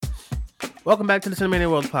Welcome back to the Cinemania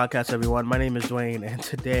World podcast, everyone. My name is Dwayne, and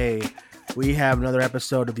today we have another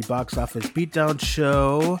episode of the Box Office Beatdown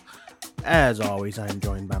Show. As always, I am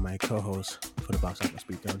joined by my co-host for the Box Office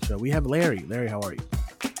Beatdown Show. We have Larry. Larry, how are you?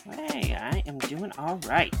 Hey, I am doing all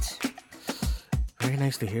right. Very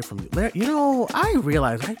nice to hear from you, Larry. You know, I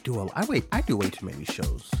realize I do way too many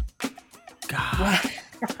shows. God,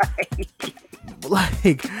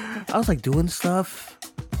 like I was like doing stuff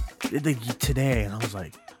today, and I was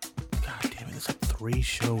like, God damn it! There's like 3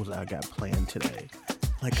 shows I got planned today.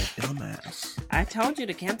 Like a dumbass. I told you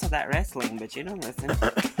to cancel that wrestling, but you don't listen.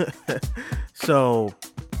 So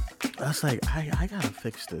I was like, I gotta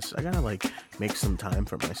fix this. I gotta like make some time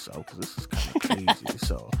for myself because this is kind of crazy.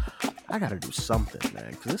 So I gotta do something,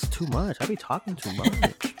 man, because it's too much. I be talking too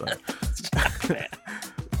much, but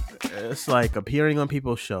it's like appearing on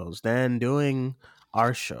people's shows, then doing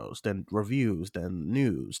our shows, then reviews, then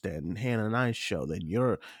news, then Hannah and I's show, then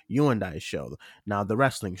you and I's show, now the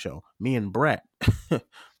wrestling show, me and Brett.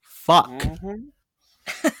 Fuck. Mm-hmm.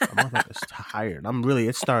 I'm just tired.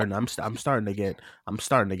 It's starting. I'm starting to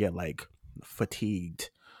get like fatigued.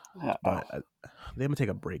 But they're gonna take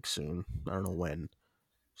a break soon. I don't know when.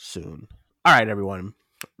 Soon. All right, everyone.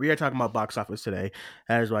 We are talking about box office today.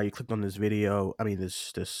 That is why you clicked on this video. I mean,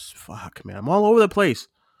 this fuck, man. I'm all over the place.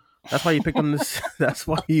 That's why you picked on this. That's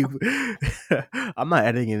why you. I'm not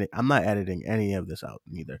editing it. I'm not editing any of this out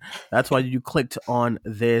either. That's why you clicked on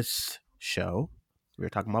this show. We were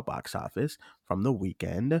talking about box office from the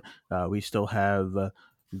weekend. We still have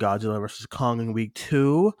Godzilla versus Kong in week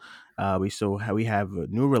 2. We have one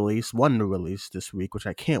new release this week, which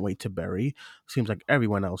I can't wait to bury. Seems like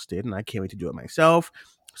everyone else did, and I can't wait to do it myself.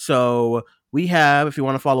 So we have, if you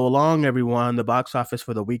want to follow along, everyone, the box office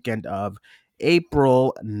for the weekend of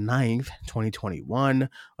April 9th, 2021.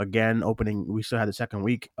 Again, opening, we still had the second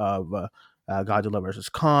week of Godzilla vs.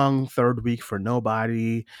 Kong, third week for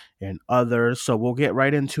Nobody, and others. So we'll get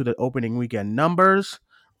right into the opening weekend numbers.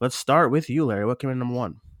 Let's start with you, Larry. What came in number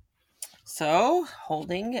 1? So,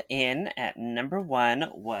 holding in at number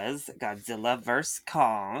 1 was Godzilla vs.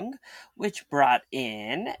 Kong, which brought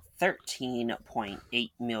in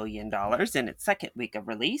 $13.8 million in its second week of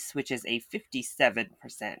release, which is a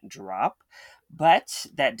 57% drop. But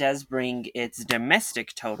that does bring its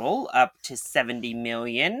domestic total up to 70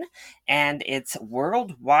 million, and its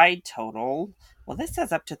worldwide total, well, this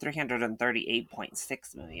says up to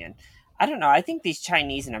 338.6 million. I don't know. I think these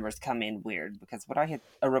Chinese numbers come in weird because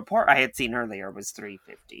a report I had seen earlier was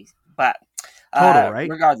 350. But Total, right?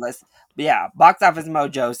 regardless, yeah, Box Office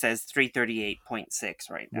Mojo says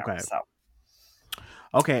 338.6 right now. Okay. So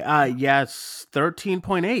Okay. Yes,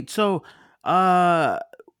 13.8. So,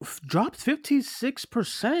 dropped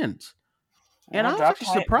 56%. And I was dropped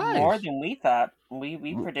actually more surprised. than we thought.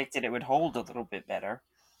 We predicted it would hold a little bit better.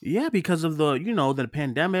 Yeah, because of the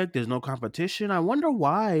pandemic, there's no competition. I wonder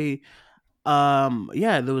why.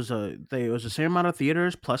 Yeah, there was the same amount of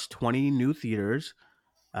theaters plus 20 new theaters.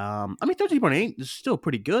 I mean 13.8 is still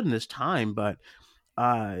pretty good in this time, but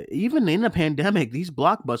even in a pandemic, these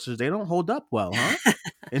blockbusters, they don't hold up well, huh?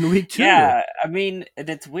 In week 2. Yeah, I mean,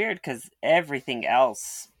 it's weird because everything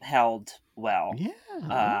else held well. Yeah.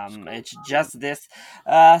 What's going It's on? just this.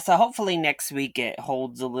 So hopefully next week it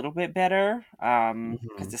holds a little bit better.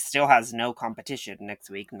 Because Mhm. it still has no competition next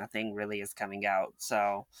week. Nothing really is coming out.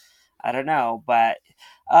 So I don't know, but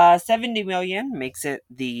 70 million makes it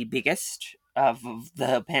the biggest of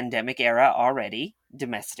the pandemic era already.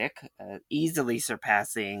 Domestic, easily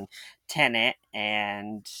surpassing Tenet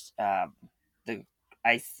and the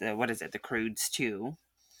what is it? The Crudes 2.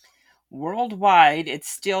 Worldwide, it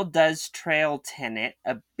still does trail Tenet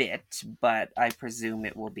a bit, but I presume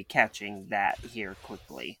it will be catching that here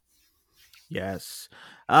quickly. Yes.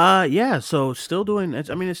 Yeah, so still doing it's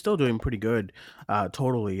still doing pretty good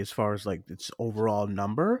totally as far as like its overall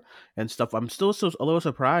number and stuff. I'm still a little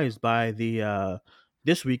surprised by the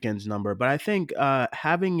this weekend's number, but I think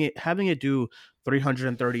having it do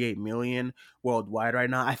 338 million worldwide right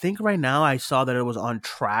now. I think right now I saw that it was on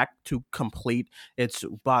track to complete its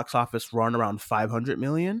box office run around 500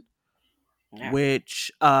 million, Yeah.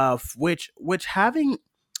 which having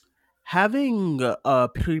a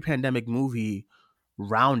pre-pandemic movie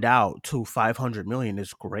round out to 500 million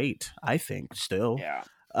is great, I think. Still, Yeah.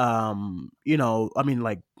 I mean,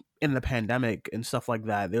 like in the pandemic and stuff like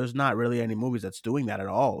that, there's not really any movies that's doing that at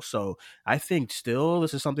all. So I think still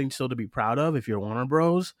this is something still to be proud of if you're Warner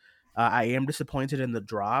Bros. I am disappointed in the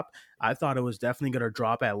drop. I thought it was definitely going to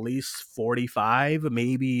drop at least 45,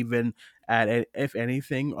 maybe even if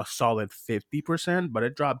anything, a solid 50%, but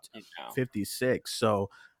it dropped I know. 56.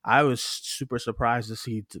 So I was super surprised to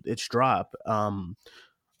see its drop.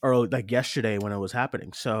 or like yesterday when it was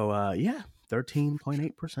happening. So yeah,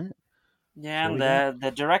 13.8%. That's Yeah, what and we got.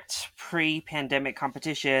 the direct pre-pandemic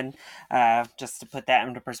competition, just to put that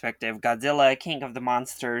into perspective, Godzilla King of the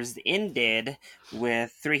Monsters ended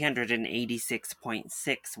with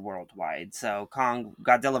 386.6 worldwide. So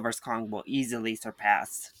Godzilla vs Kong will easily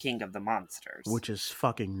surpass King of the Monsters. Which is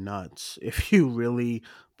fucking nuts. If you really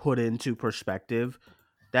put into perspective,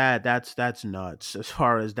 that's nuts. As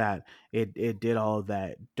far as that, it did all of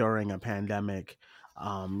that during a pandemic.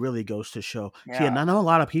 Really goes to show. See, and Yeah. I know a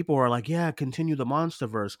lot of people are like, yeah, continue the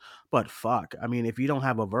MonsterVerse, but fuck. I mean, if you don't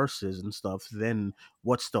have a verses and stuff, then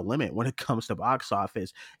what's the limit when it comes to box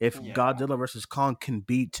office? If Yeah. Godzilla versus Kong can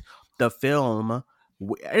beat the film,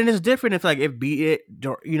 and it's different if like if beat it,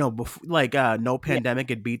 before, like no Yeah. pandemic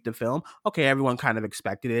it beat the film. Okay, everyone kind of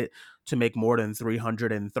expected it to make more than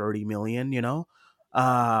 330 million,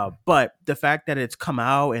 but the fact that it's come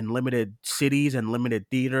out in limited cities and limited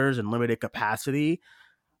theaters and limited capacity,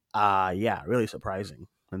 yeah, really surprising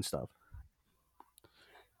and stuff.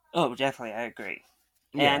 Oh, definitely, I agree.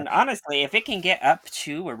 Yeah. And honestly, if it can get up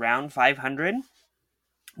to around 500,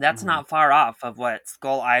 that's Mhm. not far off of what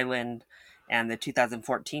Skull Island and the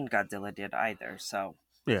 2014 Godzilla did either. So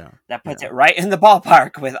Yeah. that puts Yeah. it right in the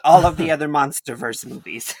ballpark with all of the other MonsterVerse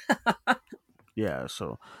movies. Yeah.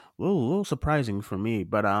 So a little surprising for me,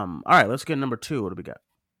 but all right, let's get number two. What do we got?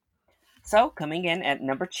 So, coming in at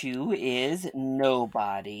number two is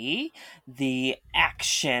Nobody. The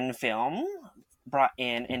action film brought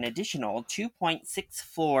in an additional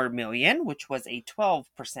 2.64 million, which was a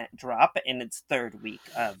 12% drop in its third week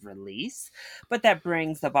of release. But that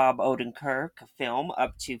brings the Bob Odenkirk film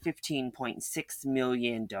up to 15.6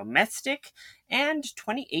 million domestic and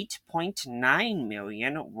 28.9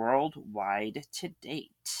 million worldwide to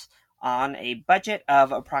date on a budget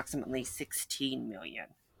of approximately 16 million.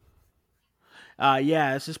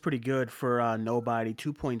 Yeah, this is pretty good for nobody.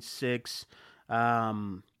 2.6.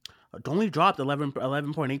 Um, it only dropped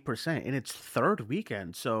 11.8% in its third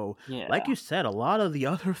weekend. So, like Yeah. you said, a lot of the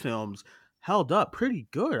other films held up pretty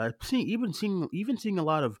good. I've seen even seeing a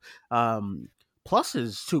lot of um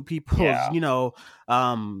pluses to people's Yeah.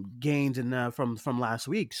 gains in from last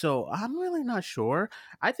week. So I'm really not sure.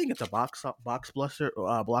 I think it's a blockbuster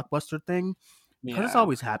thing because this Yeah.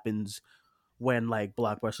 always happens when like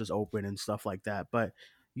blockbusters open and stuff like that. But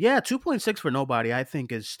yeah, 2.6 for nobody, I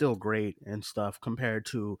think is still great and stuff compared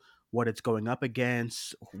to what it's going up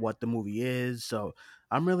against, what the movie is. So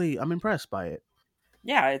I'm impressed by it.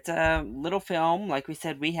 Yeah, it's a little film. Like we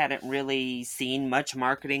said, we hadn't really seen much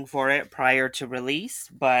marketing for it prior to release,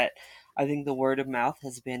 but I think the word of mouth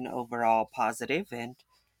has been overall positive and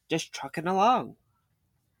just trucking along.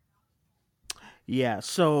 Yeah.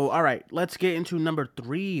 So all right, let's get into number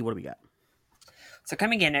three. What do we got? So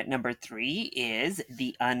coming in at number three is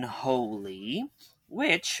The Unholy,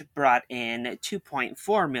 which brought in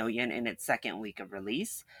 2.4 million in its second week of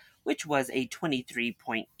release, which was a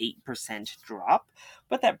 23.8% drop,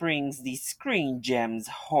 but that brings the Screen Gems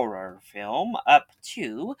horror film up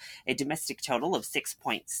to a domestic total of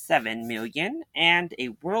 6.7 million and a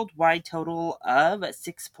worldwide total of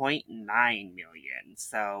 6.9 million.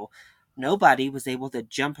 So nobody was able to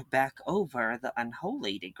jump back over the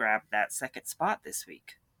Unholy to grab that second spot this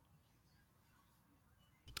week.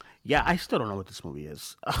 Yeah, I still don't know what this movie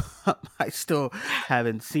is. I still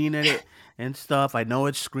haven't seen it and stuff. I know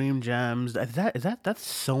it's Scream Gems. That's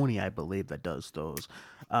Sony, I believe, that does those.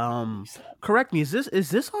 I believe so. Correct me. Is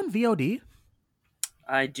this on VOD?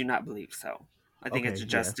 I do not believe so. I think it's Okay,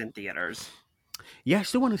 yeah. just in theaters. Yeah, I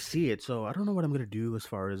still want to see it, so I don't know what I'm gonna do as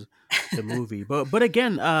far as the movie. But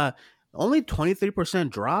again, only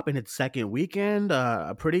 23% drop in its second weekend.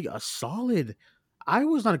 A solid. I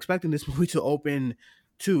was not expecting this movie to open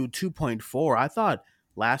to 2.4. I thought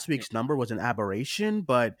last week's number was an aberration,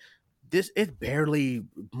 but this it barely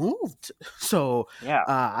moved. So Yeah.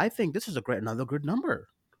 I think this is another good number.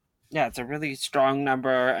 Yeah, it's a really strong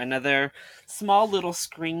number. Another small little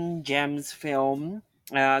Screen Gems film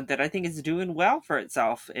that I think is doing well for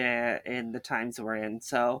itself in the times we're in.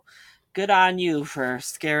 So good on you for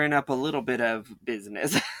scaring up a little bit of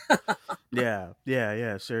business. Yeah, yeah,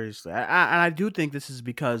 yeah. Seriously, I do think this is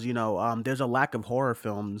because there's a lack of horror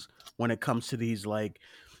films when it comes to these like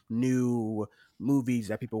new movies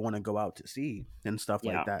that people want to go out to see and stuff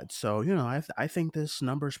like Yeah, that. So I think this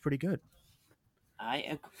number is pretty good.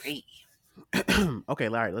 I agree. Okay,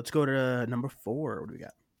 Larry, let's go to number four. What do we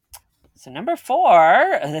got? So number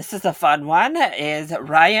four, this is a fun one, is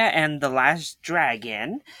Raya and the Last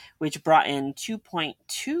Dragon, which brought in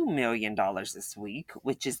 $2.2 million this week,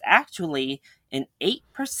 which is actually an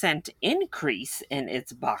 8% increase in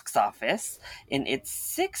its box office in its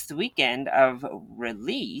sixth weekend of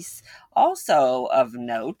release. Also, of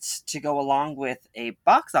note, to go along with a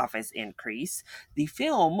box office increase, the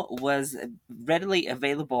film was readily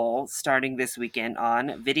available starting this weekend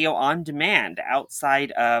on video on demand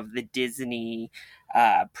outside of the Disney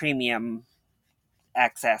premium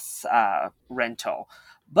access rental.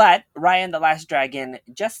 But Ryan the Last Dragon,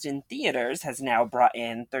 just in theaters, has now brought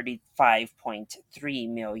in 35.3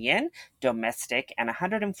 million domestic and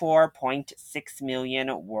 104.6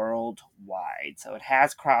 million worldwide. So it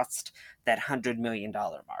has crossed that $100 million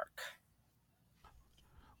mark.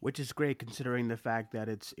 Which is great considering the fact that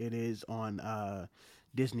it is on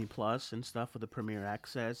Disney Plus and stuff for the premiere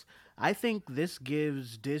access. I think this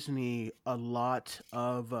gives Disney a lot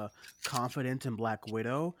of confidence in Black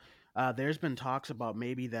Widow. There's been talks about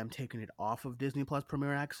maybe them taking it off of Disney Plus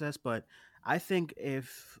premiere access, but I think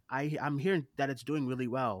if I'm hearing that it's doing really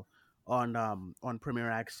well on premiere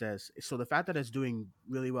access, so the fact that it's doing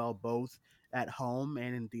really well both at home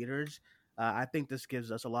and in theaters, I think this gives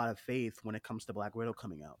us a lot of faith when it comes to Black Widow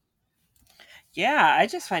coming out. Yeah, I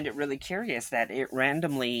just find it really curious that it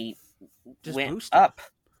randomly Just went boosted. up.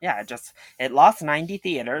 Yeah, it lost 90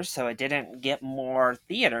 theaters, so it didn't get more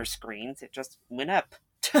theater screens. It just went up.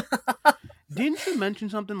 Didn't you mention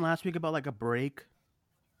something last week about like a break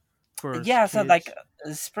for Yeah, so like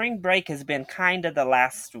kids? spring break has been kind of the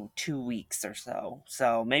last 2 weeks or so.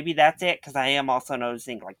 So maybe that's it because I am also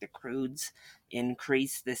noticing like the crudes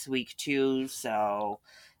increase this week too. So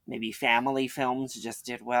maybe family films just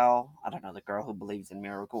did well. I don't know. The Girl Who Believes in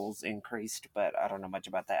Miracles increased, but I don't know much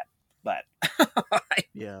about that. But I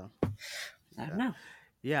Yeah, don't yeah, know.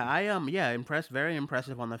 yeah. Yeah, impressed. Very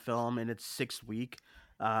impressive on the film in its sixth week.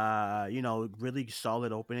 Really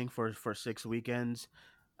solid opening for 6 weekends.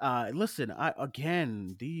 Listen, I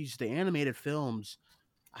again these the animated films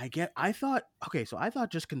I thought okay, so I thought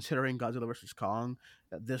just considering Godzilla versus Kong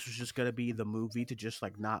that this was just gonna be the movie to just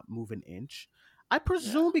like not move an inch. I Yeah.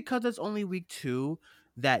 presume because it's only week two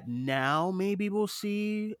that now maybe we'll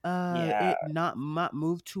see Yeah. it not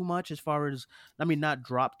move too much as far as I mean not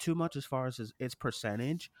drop too much as far as its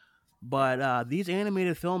percentage. Yeah. But these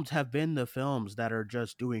animated films have been the films that are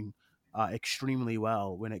just doing extremely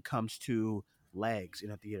well when it comes to legs in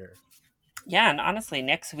a theater. Yeah, and honestly,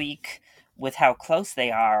 next week, with how close they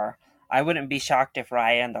are, I wouldn't be shocked if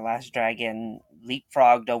Raya and the Last Dragon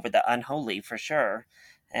leapfrogged over the Unholy for sure.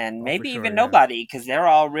 And Oh, for maybe sure, even yeah. nobody, because they're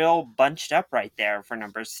all real bunched up right there for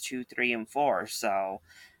numbers two, three, and four. So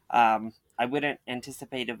I wouldn't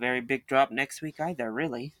anticipate a very big drop next week either,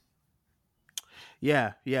 really.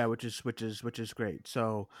 Yeah, yeah, which is great.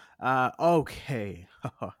 So, okay.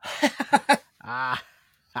 ah,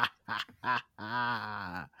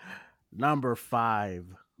 number five.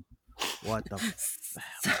 What the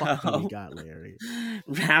fuck do we So, got, Larry?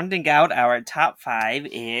 rounding out our top five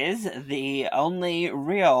is the only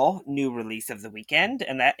real new release of the weekend,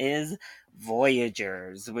 and that is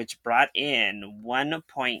Voyagers, which brought in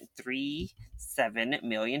 $1.37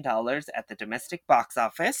 million at the domestic box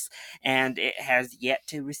office, and it has yet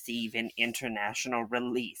to receive an international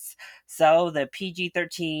release. So, the PG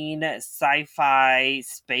 13 sci fi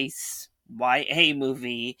space YA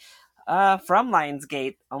movie from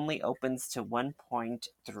Lionsgate only opens to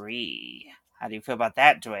 1.3. How do you feel about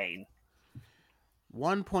that, Dwayne?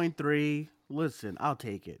 1.3. Listen, I'll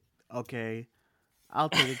take it. Okay. I'll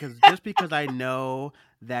take it because I know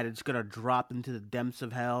that it's gonna drop into the depths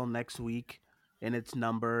of hell next week in its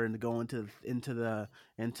number and go into the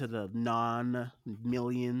non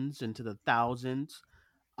millions, into the thousands.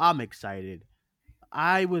 I'm excited.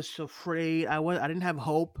 I was afraid. I didn't have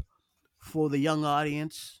hope for the young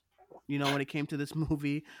audience. When it came to this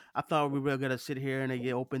movie, I thought we were gonna sit here and it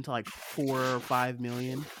get open to like 4 or 5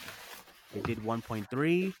 million. It did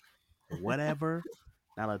 1.3. Whatever.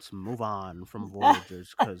 Now let's move on from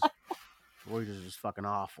Voyagers because Voyagers is fucking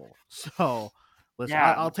awful. So listen,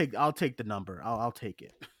 Yeah, I'll take the number. I'll take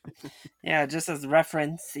it. yeah. Just as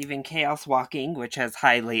reference, even Chaos Walking, which has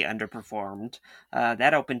highly underperformed,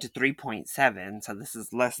 that opened to 3.7. So this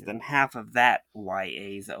is less Yeah. than half of that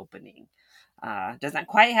YA's opening. Doesn't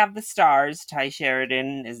quite have the stars. Ty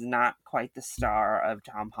Sheridan is not quite the star of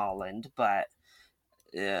Tom Holland, but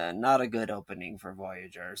not a good opening for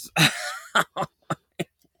Voyagers.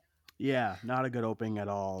 Yeah, not a good opening at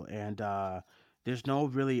all. And there's no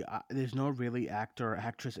really actor or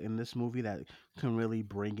actress in this movie that can really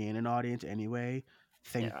bring in an audience anyway.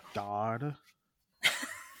 Thank Yeah. God.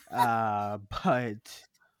 But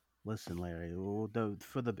Listen, Larry. It's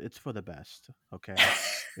for the best. Okay,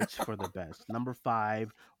 it's for the best. Number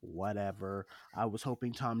five, whatever. I was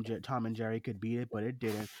hoping Tom and Jerry could beat it, but it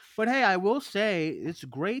didn't. But hey, I will say it's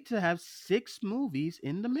great to have six movies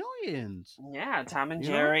in the millions. Yeah, Tom and You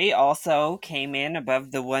know. Jerry also came in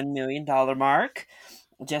above the $1 million mark,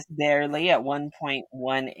 just barely at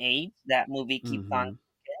 1.18. That movie keeps on Mm-hmm.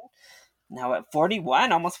 now at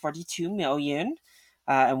 41, almost 42 million.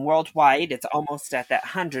 And worldwide, it's almost at that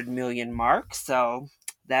 100 million mark. So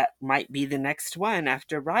that might be the next one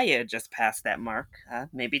after Raya just passed that mark.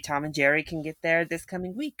 Maybe Tom and Jerry can get there this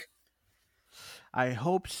coming week. I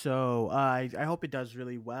hope so. I hope it does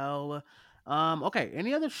really well. Okay.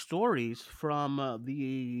 Any other stories from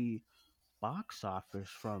the box office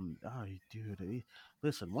from oh dude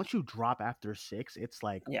listen, once you drop after six it's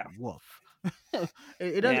like Yeah. woof.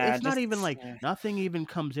 It does, Yeah, it's not just even like nothing even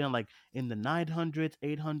comes in like in the 900s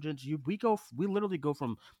 800s. We literally go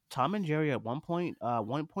from Tom and Jerry at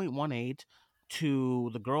 1.18 to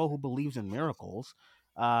The Girl Who Believes in Miracles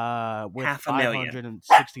with half a million.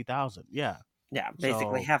 560,000. Yeah, Yeah,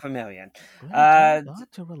 basically so half a million. go ahead and tell the Uh,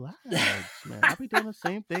 dog to relax, man. I'll be doing the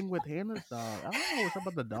same thing with Hannah's dog. I don't know what's up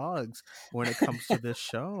with the dogs when it comes to this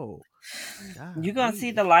show. you gonna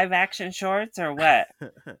see Golly. the live action shorts or what?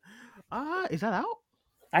 Is that out?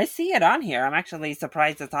 I see it on here. I'm actually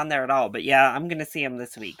surprised it's on there at all. But yeah, I'm gonna see them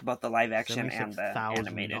this week, both the live action Seventy-six and the thousand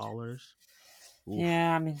animated. dollars. Oof.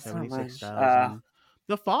 Yeah, I mean, so Seventy-six much. thousand.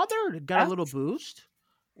 The father got a little That's boost.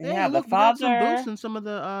 Hey, yeah. The look, we got some boost father, in the some of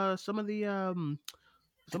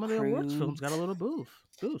the awards films crew, got a little boost.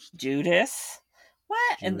 Judas.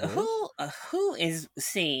 What and Judas. who is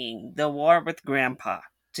seeing the War with Grandpa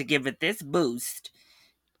to give it this boost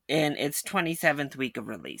in its 27th week of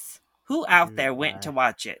release? Who out Dude, there went to I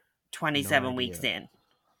watch it no 27 weeks idea. in?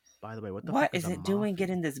 By the way, what the What fuck is is a it doing moffy?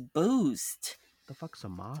 getting this boost? The fuck's a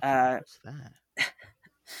moffy? Uh, What's that?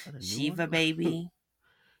 Is that a new Shiva one? baby.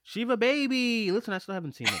 Shiva Baby. Listen, I still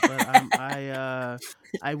haven't seen it, but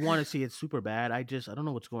I want to see it super bad. I don't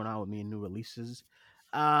know what's going on with me and new releases.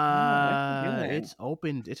 Oh, what you doing? It's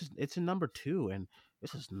opened. It's in number two, and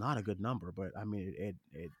this is not a good number. But I mean, it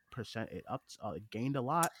gained a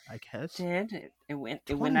lot. I guess Did it went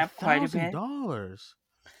twenty up quite a thousand bit? dollars,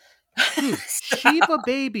 dude. Shiva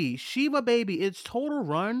Baby. Its total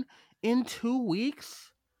run in 2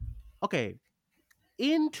 weeks. Okay,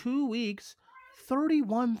 in 2 weeks,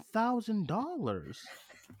 $31,000.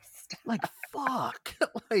 Like fuck.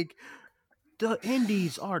 Like the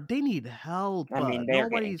indies they need help. I mean, they're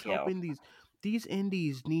getting Nobody's killed. helping these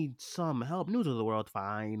indies need some help. News of the World,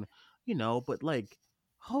 fine, but like,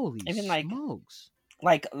 holy Even smokes.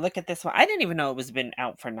 look at this one. I didn't even know it was been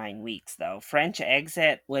out for 9 weeks though. French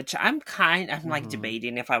Exit, which I'm like Mm-hmm.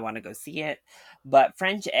 debating if I want to go see it, but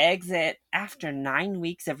French Exit after 9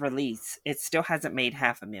 weeks of release, it still hasn't made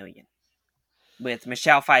half a million with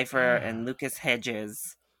Michelle Pfeiffer and Yeah, Lucas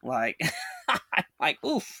Hedges. Like, I'm like,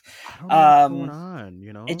 oof. I don't know what's going Um, on.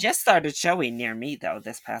 it just started showing near me though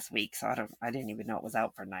this past week, so I didn't even know it was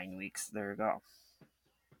out for 9 weeks. There you go.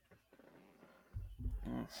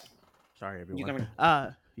 Mm. Sorry, You everyone.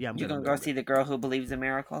 gonna Yeah, I'm you good. I'm gonna good. go I'm see good. the girl who believes in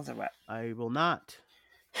miracles or what? I will not,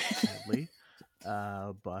 sadly.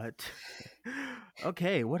 But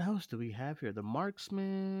okay, what else do we have here? The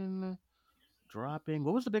Marksman dropping.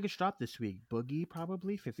 What was the biggest drop this week? Boogie,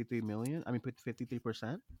 probably 53 million. I mean,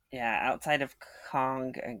 53%. Yeah, outside of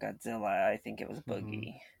Kong and Godzilla, I think it was Mm-hmm.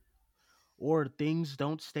 Boogie. Or Things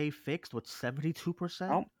Don't Stay Fixed with 72%.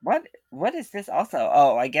 Oh, what is this also?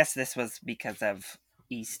 Oh, I guess this was because of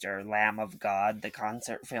Easter, Lamb of God, the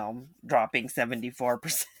concert film, dropping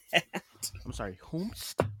 74%. I'm sorry,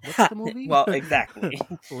 Whomst? What's the movie? Well, exactly.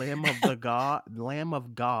 Lamb of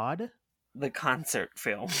God. The concert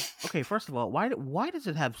film. Okay, first of all, why does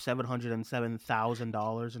it have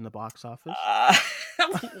 $707,000 in the box office? Uh,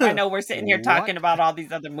 I know we're sitting here talking What? about all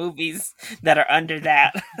these other movies that are under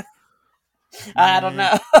that. I don't Man,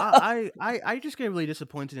 know. I just get really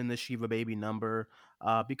disappointed in this Shiva Baby number,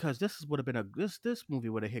 because this would have been this movie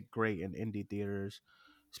would have hit great in indie theaters.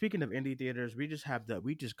 Speaking of indie theaters, we just got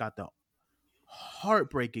the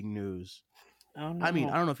heartbreaking news. Oh I mean, no.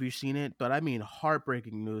 I don't know if you've seen it, but I mean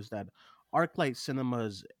heartbreaking news that ArcLight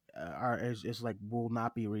cinemas is like will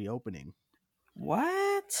not be reopening.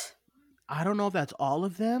 What? I don't know if that's all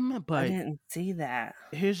of them, I but didn't see that.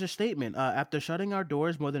 here's a statement. After shutting our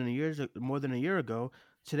doors more than a year ago,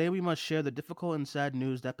 today we must share the difficult and sad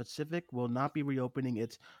news that Pacific will not be reopening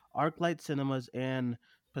its ArcLight cinemas and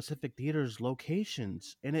Pacific Theaters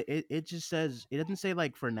locations. And it just says it doesn't say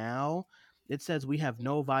like for now. It says we have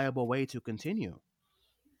no viable way to continue.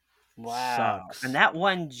 Wow. And Sucks. that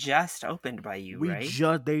one just opened by you, We right?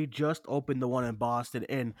 just they just opened the one in Boston,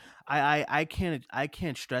 and I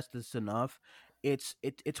can't stress this enough. It's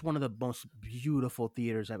one of the most beautiful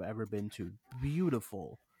theaters I've ever been to.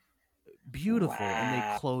 Beautiful, beautiful, and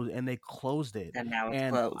Wow. they closed it. And now it's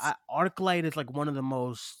And closed. ArcLight is like one of the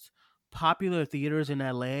most popular theaters in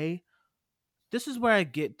LA. This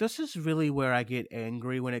is really where I get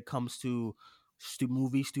angry when it comes to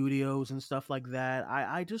movie studios and stuff like that.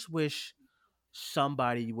 I just wish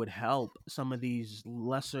somebody would help some of these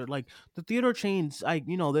lesser, like the theater chains.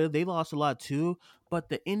 They lost a lot too, but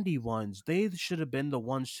the indie ones, they should have been the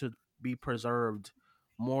ones to be preserved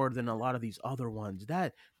more than a lot of these other ones.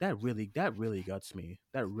 That really guts me.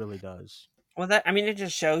 That really does. Well, that I mean, it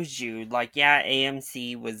just shows you, like, yeah,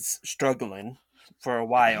 AMC was struggling for a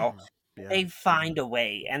while. Yeah, They yeah. find a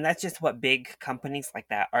way, and that's just what big companies like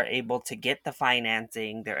that are able to get the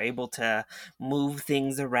financing. They're able to move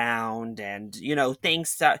things around, and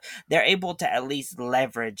they're able to at least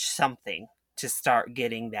leverage something to start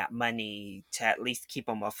getting that money to at least keep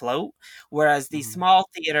them afloat. Whereas these Hmm. small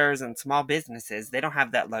theaters and small businesses, they don't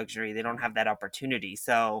have that luxury. They don't have that opportunity.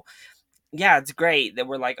 So yeah, it's great that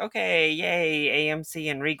we're like, okay, yay, AMC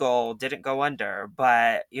and Regal didn't go under,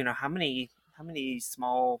 but how many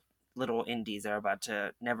small little indies are about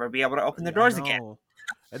to never be able to open the Yeah, I doors again? know.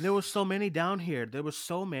 And there was so many down here. There was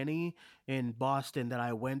so many in Boston that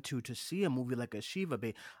I went to see a movie like a Shiva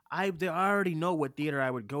Baby. I already know what theater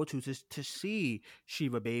I would go to see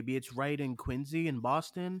Shiva Baby. It's right in Quincy in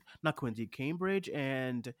Boston, not Quincy, Cambridge,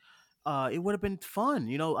 and it would have been fun.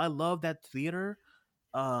 I love that theater.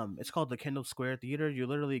 It's called the Kendall Square Theater. You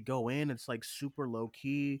literally go in, it's like super low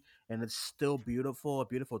key, and it's still beautiful, a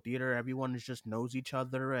beautiful theater. Everyone just knows each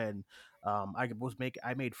other. And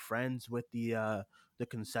I made friends with the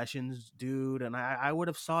concessions dude, and I would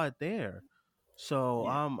have saw it there. So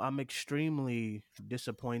Yeah, I'm extremely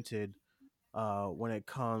disappointed when it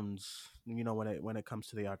comes, when it comes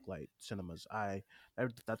to the ArcLight cinemas.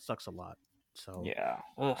 That sucks a lot. So yeah.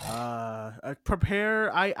 Ugh.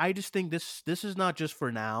 prepare. I just think this is not just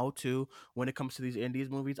for now too. When it comes to these indies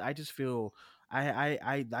movies, I just feel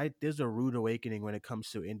I there's a rude awakening when it comes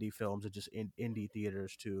to indie films and just indie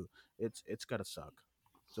theaters too. It's gonna suck.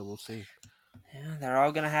 So we'll see. Yeah, they're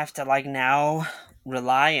all gonna have to, like, now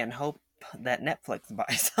rely and hope that Netflix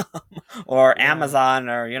buys them, or Yeah, Amazon,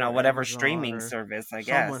 or or whatever Amazon, streaming or service, I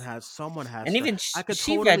someone guess. has And to. even I could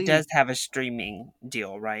Shiva does totally. have a streaming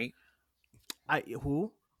deal, right?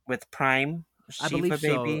 Who? With Prime, I believe Shiva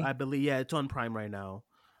so. Baby. I believe, yeah, it's on Prime right now.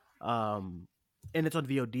 Um, and it's on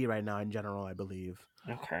VOD right now in general, I believe.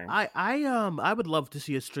 Okay. I would love to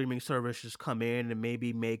see a streaming service just come in and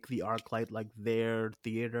maybe make the ArcLight like their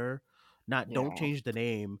theater. Not Don't Yeah. change the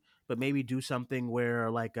name, but maybe do something where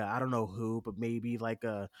like I don't know who, but maybe like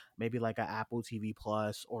a Apple TV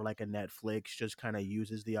Plus or like a Netflix just kind of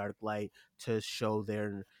uses the ArcLight to show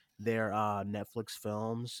their Netflix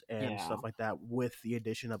films and Yeah. stuff like that with the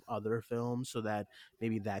addition of other films, so that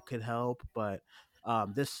maybe that could help. But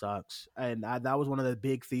this sucks. And that was one of the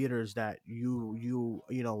big theaters that you,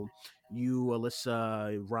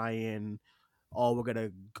 Alyssa, Ryan, all were gonna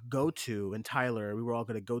go to, and Tyler, we were all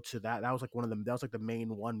gonna go to that. That was like one of them. That was like the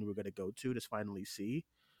main one we were gonna go to finally see.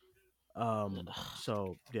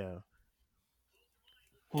 So yeah,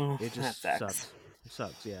 Well, it that just sucks. sucks. It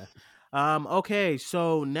sucks. Yeah. Okay.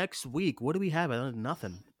 So next week, what do we have?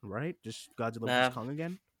 Nothing. Right? Just Godzilla vs Uh, Kong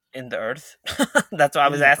again in the Earth. That's why I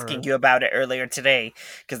was in the asking you Earth. about it earlier today,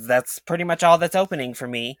 because that's pretty much all that's opening for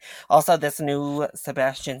me. Also, this new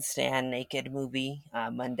Sebastian Stan naked movie,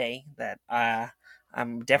 Monday, that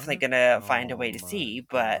I'm definitely What? gonna find a way Oh to my see,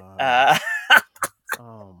 but god.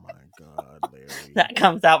 Oh my god, Larry. that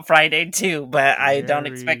comes out Friday too. But I don't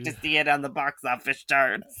expect to Larry. see it on the box office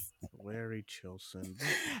charts. Larry Chilson.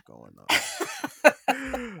 What is going on?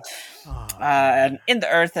 Oh And god. in the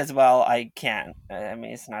Earth as well, I can't. I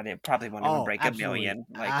mean, it's not. It probably won't even Oh, break a absolutely. million.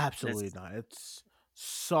 Like this. Absolutely not. It's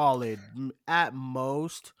solid. At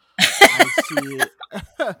most, I see it.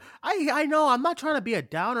 I know I'm not trying to be a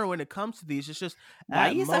downer when it comes to these. It's just Why are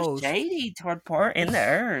at you so most. shady toward poor in the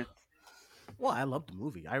Earth? Well, I loved the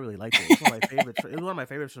movie. I really liked it. It's one of my favorites. It was one of my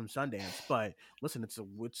favorites from Sundance. But listen, it's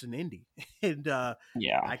an indie, and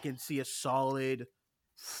Yeah, I can see a solid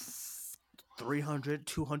 300,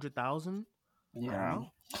 200,000. I don't yeah.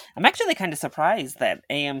 know. I'm actually kind of surprised that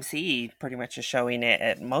AMC pretty much is showing it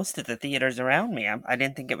at most of the theaters around me. I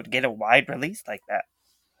didn't think it would get a wide release like that.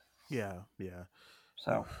 Yeah, yeah.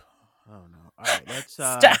 So Oof. I don't know. All right, let's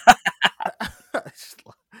stop.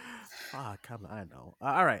 fuck, come I know.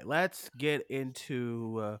 All right, let's get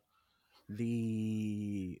into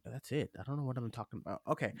That's it. I don't know what I'm talking about.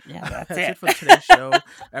 Okay, Yeah, that's that's it. it for today's show.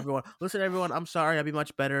 Everyone, listen, everyone. I'm sorry. I'll be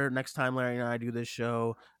much better next time Larry and I do this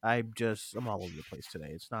show. I'm all over the place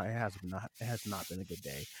today. It has not been a good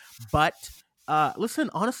day. But listen,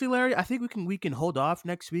 honestly, Larry, I think we can hold off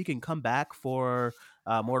next week and come back for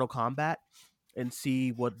Mortal Kombat and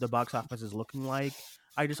see what the box office is looking like.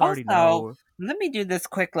 I just already Also, know. let me do this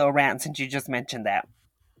quick little rant since you just mentioned that.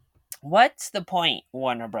 What's the point,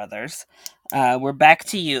 Warner Brothers? We're back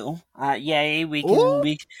to you. Yay, Ooh,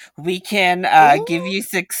 we can give ooh, you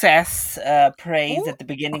success praise ooh. at the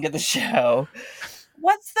beginning of the show.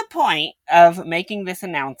 What's the point of making this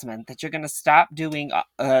announcement that you're going to stop doing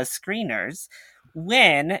screeners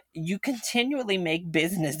when you continually make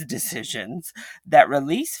business decisions that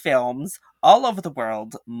release films all over the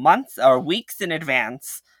world months or weeks in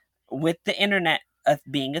advance with the internet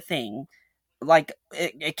being a thing? Like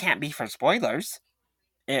it can't be for spoilers.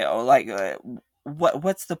 Like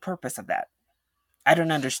what's the purpose of that? I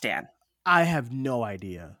don't understand. I have no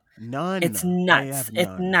idea. It's None. I nuts. have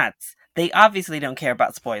It's none. nuts. They obviously don't care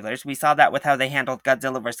about spoilers. We saw that with how they handled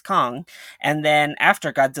Godzilla vs. Kong. And then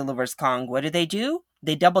after Godzilla vs. Kong, what do?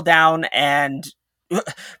 They double down and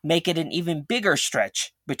make it an even bigger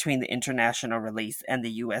stretch between the international release and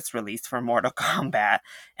the US release for Mortal Kombat.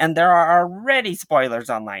 And there are already spoilers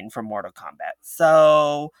online for Mortal Kombat.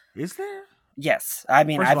 So, Is there? yes, I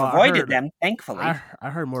mean, First of I've all, avoided them, thankfully. I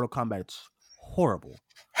heard Mortal Kombat's horrible.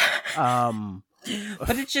 Um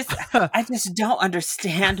But it's just I just don't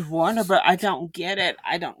understand Warner, but I don't get it.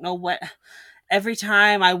 I don't know what every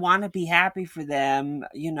time I want to be happy for them,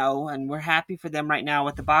 and we're happy for them right now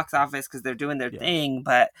with the box office because they're doing their yeah. thing,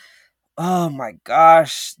 but oh my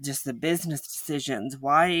gosh, just the business decisions.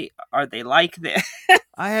 Why are they like this?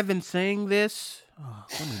 I have been saying this. Oh,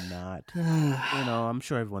 let me not. I'm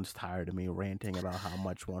sure everyone's tired of me ranting about how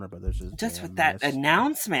much Warner Brothers is Just with being that messed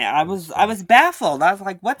announcement, I and was I was stuff. baffled. I was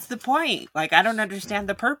like, "What's the point? Like, I don't understand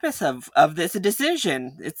the purpose of this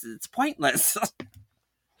decision. It's pointless."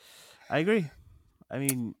 I agree. I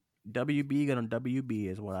mean, WB gonna WB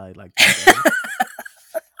is what I like to say.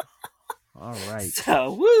 All right.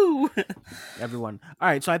 So, woo. Everyone. All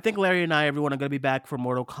right, so I think Larry and everyone, are going to be back for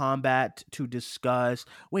Mortal Kombat to discuss.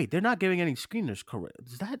 Wait, they're not giving any screeners, correct?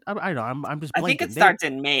 Is that? I know. I'm just I think it blanking. They. starts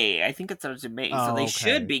in May. So Oh, they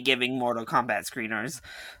should okay. be giving Mortal Kombat screeners.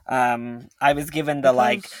 I was given the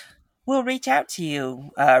like, Because "We'll reach out to you"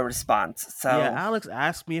 response. yeah, So Alex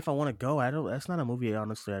asked me if I want to go. I don't. That's not a movie.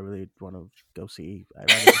 Honestly, I really want to go see. I'd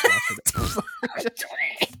rather just watch it.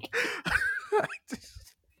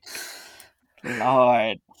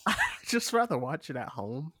 Lord, Just rather watch it at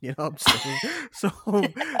home. You know what I'm saying? So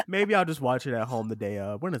maybe I'll just watch it at home the day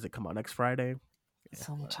of. When does it come out? Next Friday? Yeah,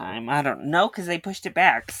 whatever. sometime I don't know because they pushed it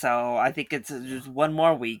back. So I think it's just one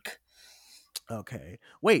more week. Okay.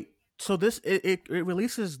 Wait. So it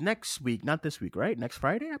releases next week, not this week, right? Next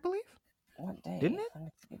Friday, I believe. What Didn't day? it? Let me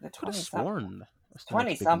see. The Could have 20 something. sworn that's the 20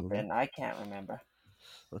 next big movie. something. I can't remember.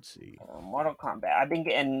 Let's see. Mortal Kombat. I've been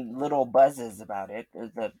getting little buzzes about it.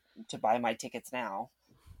 To buy my tickets now.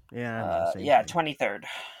 Yeah, I know. Same Yeah, thing. 23rd.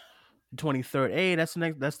 23rd. Hey, that's the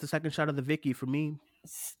next. That's the second shot of the Vicky for me.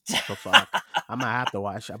 So fuck. I might have to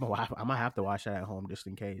watch. I might have to watch that at home just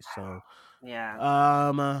in case. So, Yeah.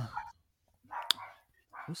 um, uh,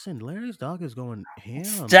 listen, Larry's dog is going ham.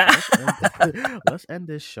 So Stop. let's end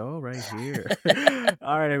this show right here.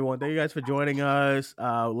 All right, everyone. Thank you guys for joining us.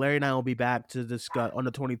 Larry and I will be back to discuss on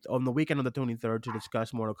the weekend of the 23rd to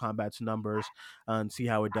discuss Mortal Kombat's numbers and see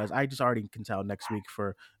how it does. I just already can tell next week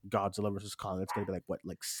for Godzilla versus Kong, it's gonna be like what,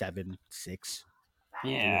 like 7-6,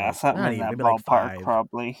 maybe Yeah, like something not in even, that maybe like ballpark, 5.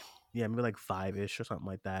 probably. Yeah, maybe like 5-ish or something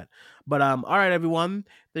like that. But all right, everyone.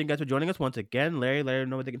 Thank you guys for joining us once again. Larry,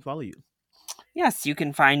 know where they can follow you. Yes, you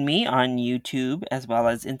can find me on YouTube as well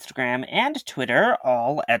as Instagram and Twitter,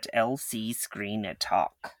 all at LC Screen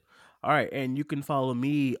Talk. All right, and you can follow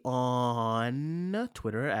me on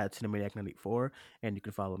Twitter at Cinemaniac94, and you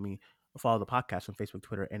can follow the podcast on Facebook,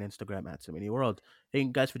 Twitter, and Instagram at Cinemania World. Thank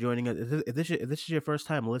you guys for joining us. If this is your first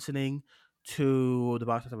time listening to the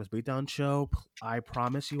Box Office Beatdown show, I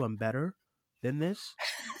promise you I'm better than this.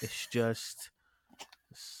 It's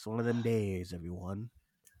one of them days, everyone.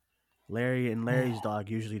 Larry's dog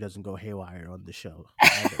usually doesn't go haywire on the show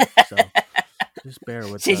either, so just bear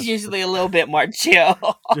with She's us. usually a little bit more chill.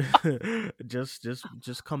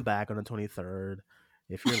 Just come back on the 23rd.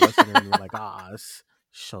 If you're listening and you're like, this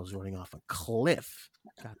show's running off a cliff.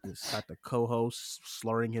 Got the co-host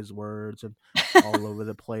slurring his words and all over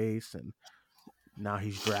the place, and now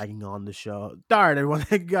he's dragging on the show. All right, everyone,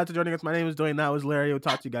 thank you guys for joining us. My name is Dwayne. That was Larry. We'll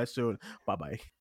talk to you guys soon. Bye bye.